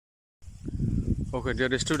Okay,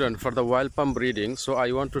 dear student, for the wild palm breeding, so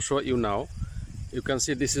I want to show you now. You can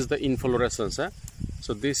see this is the inflorescence.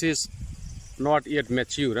 So this is not yet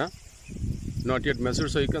mature. Not yet mature.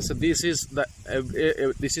 So you can see this is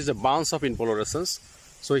a bunch of inflorescence.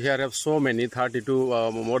 So here I have so many,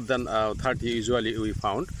 32, more than 30 usually we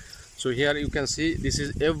found. So here you can see this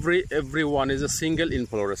is every one is a single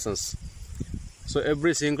inflorescence. So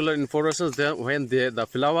every singular inflorescence, then when the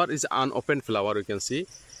flower is unopened flower, you can see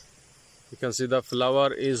the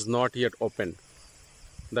flower is not yet open.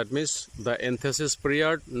 That means the anthesis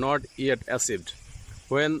period not yet achieved.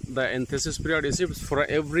 When the anthesis period is achieved, for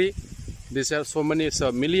every, these are so many,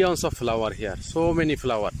 so millions of flower here, so many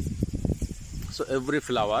flower. So every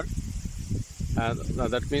flower,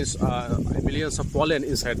 that means millions of pollen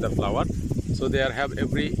inside the flower. So they have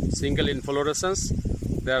every single inflorescence.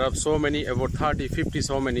 There are so many, about 30, 50,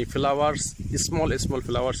 so many flowers, small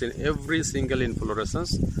flowers in every single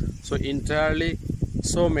inflorescence. So entirely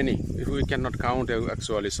so many, if we cannot count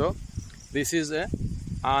actually. So this is a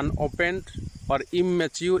unopened or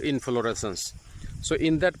immature inflorescence. So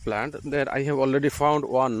in that plant, there I have already found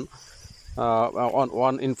one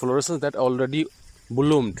inflorescence that already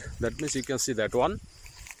bloomed. That means you can see that one.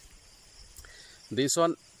 This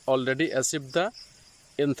one already achieved the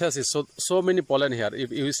anthesis. So many pollen here.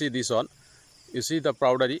 If you see this one, you see the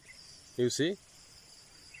powdery, you see.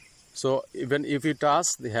 So even if you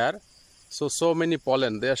touch the hair, so many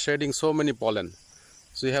pollen, they are shedding so many pollen.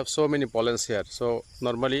 So you have so many pollens here. So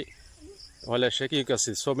normally while I shake, you can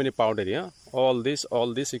see so many powder here. All this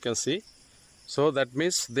you can see. So that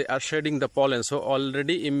means they are shedding the pollen. So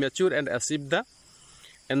already immature and achieve the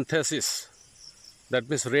anthesis. That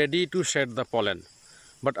means ready to shed the pollen.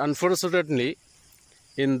 But unfortunately,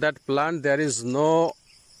 in that plant there is no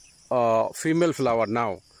female flower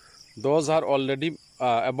now. Those are already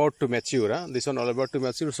about to mature. This one all about to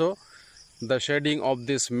mature. So the shedding of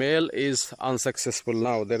this male is unsuccessful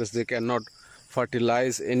now. They cannot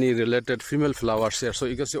fertilize any related female flowers here. So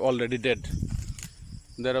you can see already dead.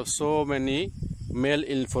 There are so many male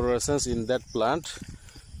inflorescence in that plant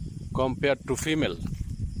compared to female.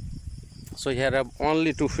 So here I have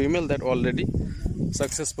only 2 female that already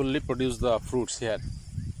successfully produce the fruits here.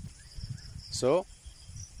 So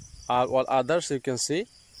all others you can see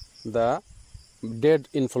the dead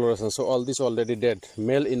inflorescence. So all this already dead,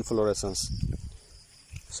 male inflorescence.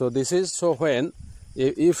 So this is, so when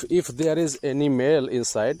if there is any male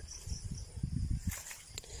inside,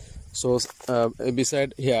 so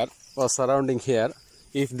beside here or surrounding here,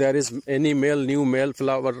 if there is any new male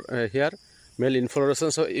flower here, male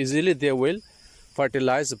inflorescence, so easily they will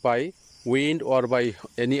fertilize by wind or by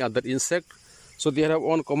any other insect. So they have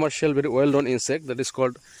one commercial very well known insect that is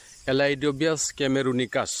called Elaidiobius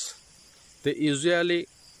camerunicus. They usually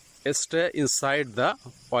stay inside the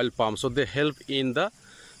oil palm. So they help in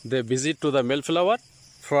they visit to the male flower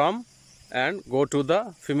from and go to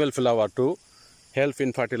the female flower to help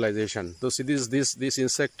in fertilization. So see this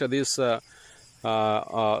insect, this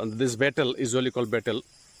beetle, usually called beetle.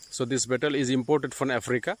 So this beetle is imported from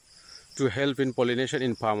Africa to help in pollination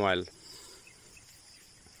in palm oil.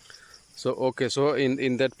 So okay, so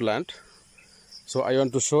in that plant, so I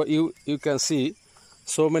want to show you, you can see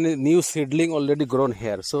so many new seedling already grown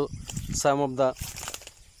here. So some of the,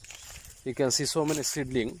 you can see so many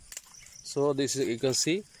seedling. So this is, you can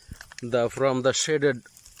see from the shaded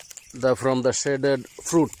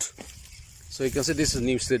fruit. So you can see this is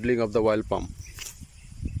new seedling of the wild palm.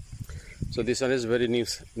 So this one is very new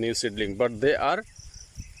seedling, but they are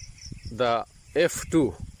the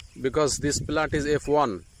F2 because this plant is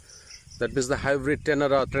F1. That is the hybrid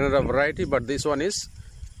tenera variety, but this one is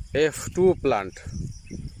F2 plant.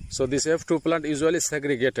 So this F2 plant usually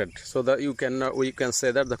segregated, so that we can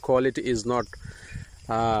say that the quality is not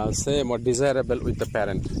same or desirable with the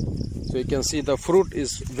parent. So you can see the fruit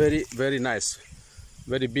is very nice,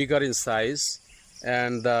 very bigger in size,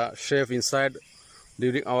 and the shape inside.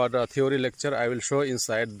 During our theory lecture, I will show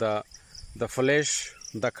inside the flesh,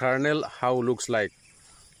 the kernel, how looks like.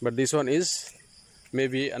 But this one is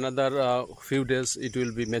maybe another few days it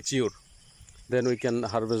will be mature. Then we can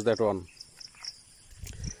harvest that one.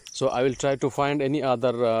 So I will try to find any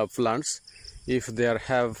other plants. If they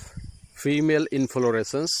have female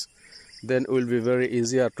inflorescence, then it will be very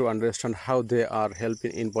easier to understand how they are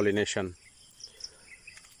helping in pollination.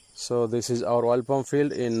 So this is our wild palm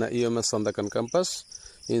field in EMS Sandakan campus.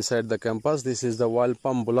 Inside the campus, this is the wild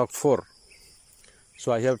palm block 4.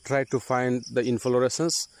 So I have tried to find the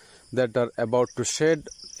inflorescence that are about to shed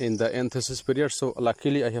in the anthesis period. So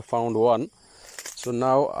luckily I have found one. So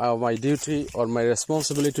now my duty or my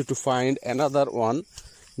responsibility to find another one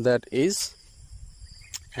that is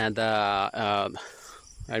and I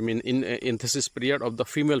mean in anthesis period of the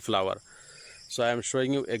female flower. So I am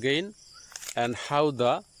showing you again, and how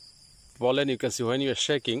the pollen, you can see when you are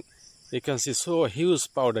shaking, you can see so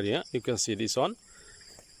huge powder here. You can see this one.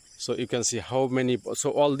 So you can see how many.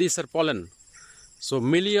 So all these are pollen. So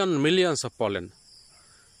millions of pollen.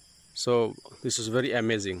 So this is very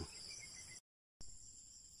amazing.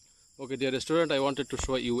 Okay, dear student, I wanted to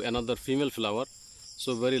show you another female flower.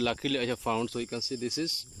 So very luckily I have found. So you can see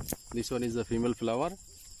this one is the female flower.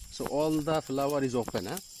 So all the flower is open.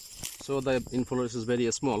 So the inflorescence is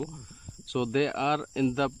very small. So they are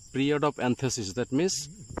in the period of anthesis. That means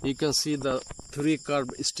you can see the 3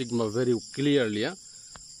 curved stigma very clearly.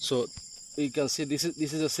 So you can see this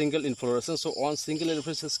is a single inflorescence. So one single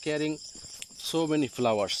inflorescence is carrying so many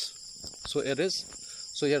flowers. So it is.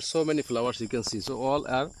 So here so many flowers you can see. So all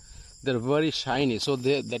are, they're very shiny. So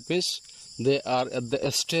that means they are at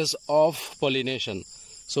the stage of pollination.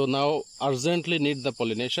 So now urgently need the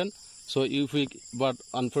pollination. So but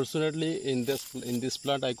unfortunately in this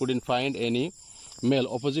plant I couldn't find any male.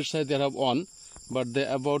 Opposite side they have one, but they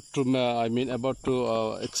about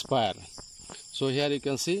to expire. So here you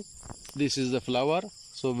can see this is the flower.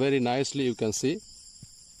 So very nicely you can see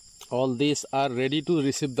all these are ready to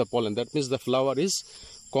receive the pollen. That means the flower is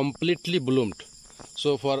completely bloomed.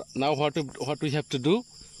 So for now what we have to do,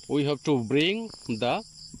 we have to bring the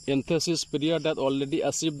anthesis period that already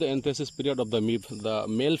achieved the anthesis period of the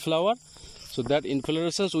male flower. So that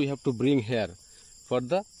inflorescence we have to bring here for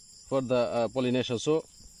the pollination. So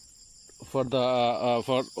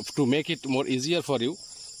to make it more easier for you,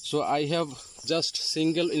 so I have just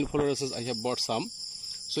single inflorescence. I have bought some.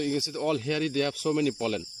 So you can see all here they have so many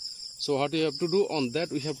pollen. So what we have to do on that,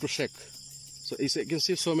 we have to shake. So you can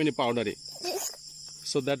see so many powdery.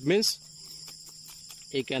 So that means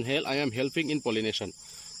it can help. I am helping in pollination.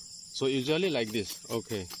 So usually like this.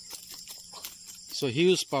 Okay. So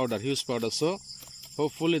huge powder. So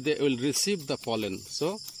hopefully they will receive the pollen.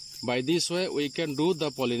 So by this way we can do the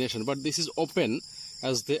pollination. But this is open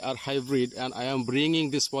as they are hybrid, and I am bringing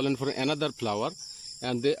this pollen for another flower,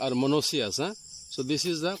 and they are monoecious. So this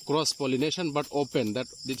is the cross pollination, but open, that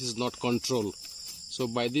this is not controlled. So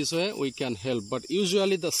by this way we can help. But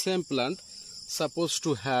usually the same plant supposed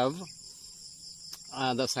to have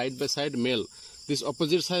the side by side male. This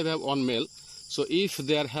opposite side have one male. So if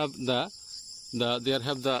there have the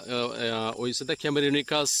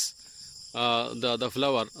Camerunicus, the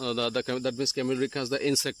flower, that means Camerunicus, the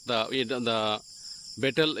insect, the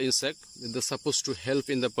beetle insect, they're supposed to help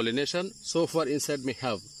in the pollination. So far inside may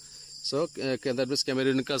have. So that means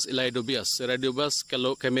Camerunicus Iridobius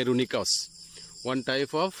Camerunicus, one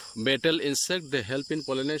type of beetle insect, they help in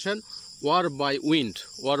pollination, or by wind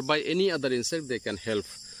or by any other insect they can help.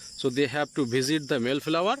 So they have to visit the male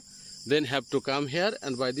flower, then have to come here,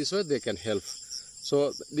 and by this way they can help.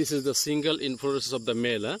 So this is the single inflorescence of the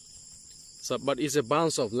male. So but it's a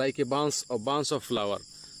bunch of, like a bunch of flower.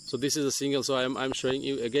 So this is a single. So I'm showing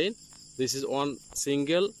you again. This is one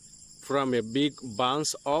single from a big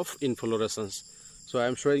bunch of inflorescence. So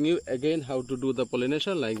I'm showing you again how to do the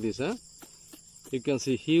pollination like this. You can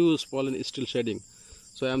see huge pollen is still shedding.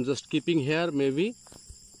 So I'm just keeping here. Maybe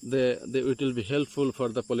it will be helpful for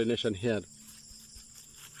the pollination here.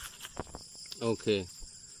 Okay.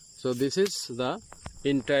 So this is the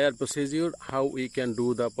entire procedure how we can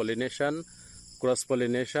do the pollination, cross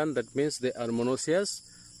pollination. That means they are monoecious.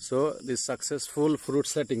 So this successful fruit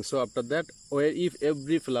setting. So after that, if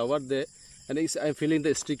every flower I'm feeling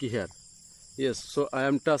the sticky here. Yes. So I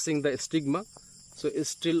am touching the stigma. So it's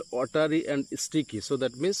still watery and sticky. So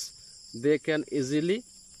that means they can easily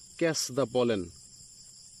catch the pollen.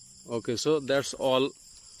 Okay. So that's all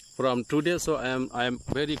from today. So I am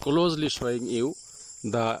very closely showing you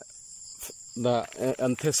the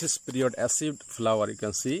anthesis period achieved flower. You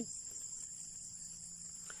can see.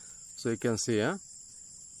 So you can see,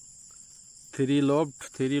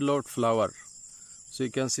 three-lobed flower. So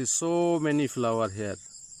you can see so many flower here.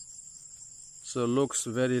 So looks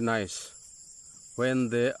very nice when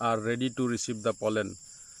they are ready to receive the pollen.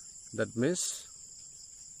 That means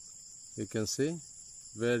you can see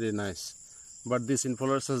very nice. But this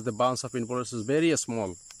inflorescence, the bunch of inflorescence is very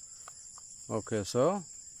small. Okay, so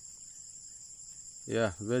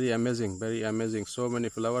yeah, very amazing, very amazing. So many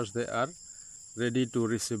flowers, they are ready to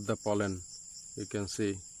receive the pollen. You can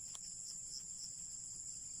see.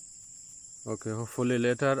 Okay, hopefully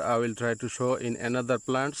later I will try to show in another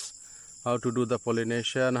plants how to do the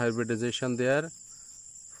pollination, hybridization there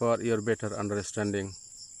for your better understanding.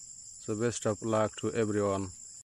 So best of luck to everyone.